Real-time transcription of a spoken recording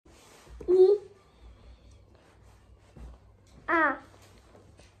1、2、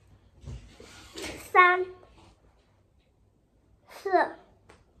3、4、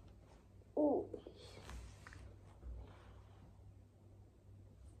5。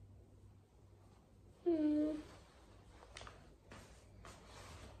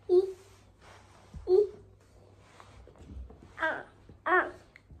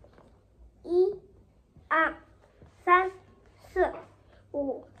1、2、3、4、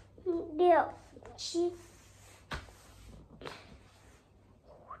5、6、7。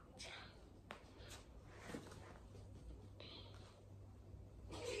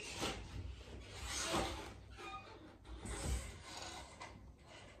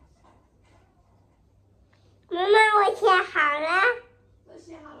妈妈，我写好了。都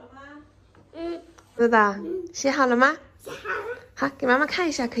写好了吗？是的，写好了吗？写好了。好，给妈妈看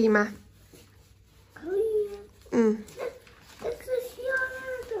一下，可以吗？可以。这是需要那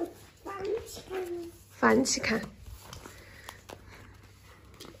个翻起看的。翻起看。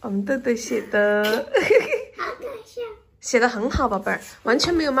我们豆豆写的，好搞笑。写的很好，宝贝儿，完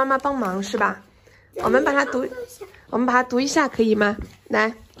全没有妈妈帮忙是吧？我们把它读一下，可以吗？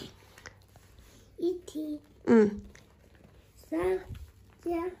来。一题。3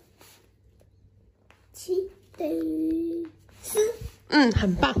加7等于4。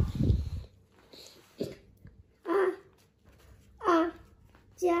很棒。2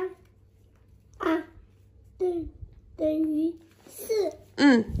加2等于4。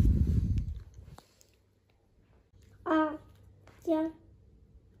2加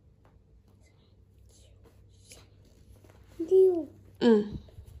6。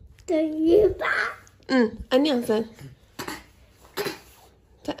等于8。按2声，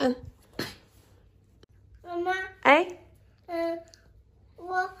再按。妈妈。哎。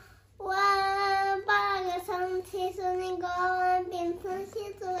我把那个上厕所那个变成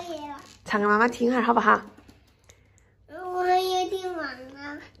写作业了。唱给妈妈听哈，好不好？我也听完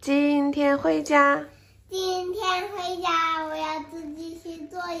了。今天回家我要自己写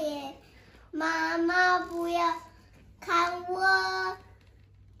作业，妈妈不要看我。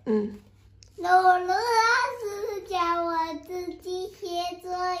露露老师叫我自己写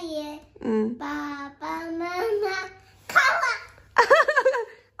作业。爸爸妈妈看我。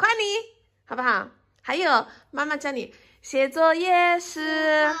夸你，好不好？还有妈妈教你写作业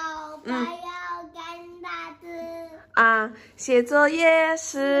是不要干大字。写作业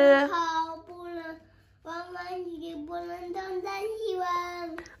是不能玩玩具，不能东张西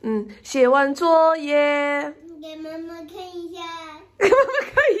望。写完作业给妈妈看一下。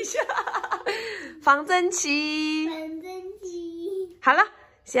放整齐。好了，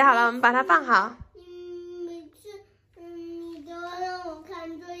写好了，我们把它放好。每次你都让我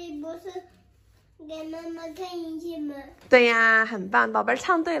看作业，不是给妈妈看一下吗？对呀，很棒，宝贝儿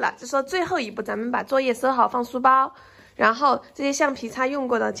唱对了。就说最后一步，咱们把作业收好，放书包，然后这些橡皮擦用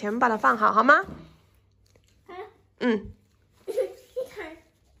过的全部把它放好，好吗？你看。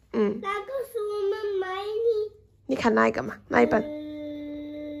哪个是我们买的？你看哪一个嘛？哪一本？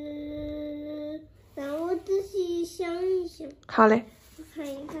让我仔细想一想。好嘞。我看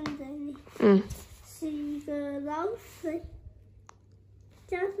一看这里。是一个老水，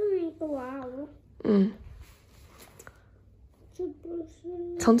加上一个娃娃。这不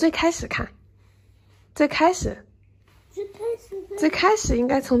是。从最开始看，最开始应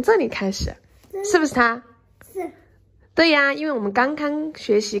该从这里开始，是不是它？是。对呀，因为我们刚刚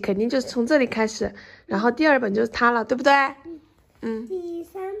学习，肯定就是从这里开始，然后第2本就是它了，对不对？第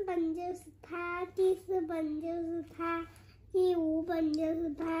3本就是它，第4本就是它，第5本就是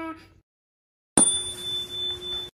它，